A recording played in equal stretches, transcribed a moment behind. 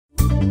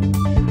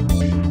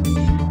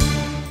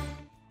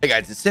Hey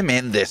guys, it's Tim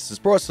and this is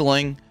Pro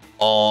Wrestling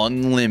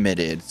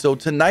Unlimited. So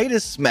tonight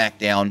is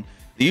Smackdown.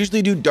 They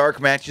usually do dark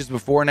matches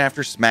before and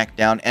after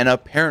Smackdown, and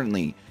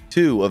apparently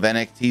two of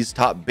NXT's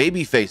top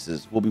baby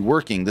faces will be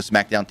working the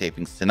Smackdown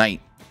tapings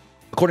tonight.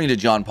 According to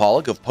John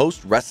Pollock of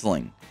Post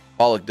Wrestling,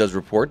 Pollock does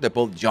report that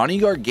both Johnny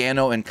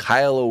Gargano and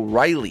Kyle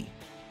O'Reilly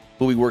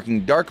will be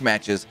working dark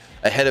matches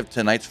ahead of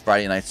tonight's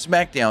Friday Night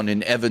Smackdown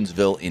in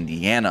Evansville,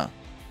 Indiana.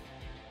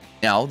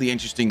 Now, the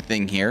interesting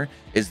thing here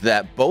is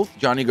that both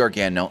Johnny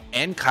Gargano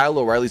and Kyle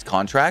O'Reilly's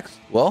contracts,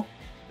 well,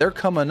 they're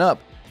coming up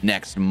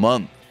next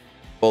month.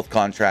 Both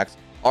contracts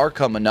are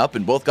coming up,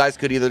 and both guys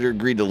could either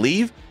agree to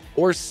leave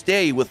or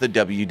stay with the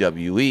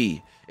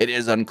WWE. It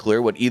is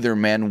unclear what either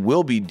man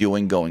will be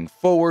doing going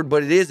forward,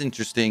 but it is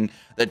interesting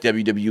that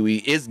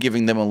WWE is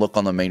giving them a look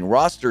on the main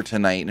roster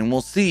tonight, and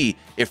we'll see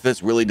if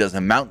this really does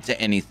amount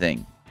to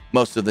anything.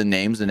 Most of the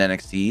names in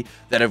NXT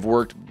that have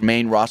worked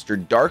main roster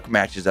dark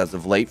matches as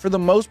of late, for the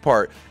most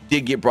part,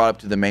 did get brought up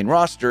to the main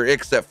roster,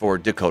 except for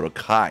Dakota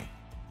Kai.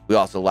 We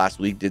also last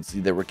week did see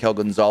that Raquel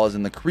Gonzalez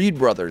and the Creed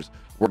brothers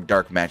work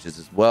dark matches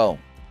as well.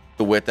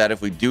 So with that,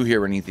 if we do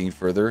hear anything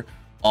further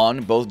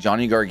on both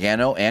Johnny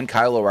Gargano and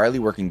Kyle O'Reilly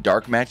working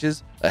dark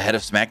matches ahead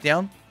of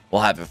SmackDown,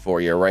 we'll have it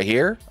for you right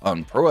here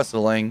on Pro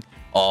Wrestling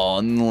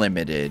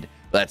Unlimited.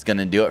 That's going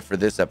to do it for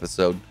this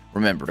episode.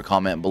 Remember to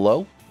comment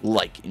below,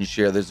 like and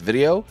share this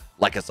video,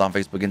 like us on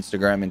Facebook,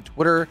 Instagram, and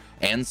Twitter,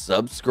 and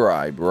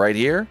subscribe right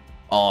here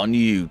on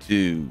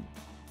YouTube.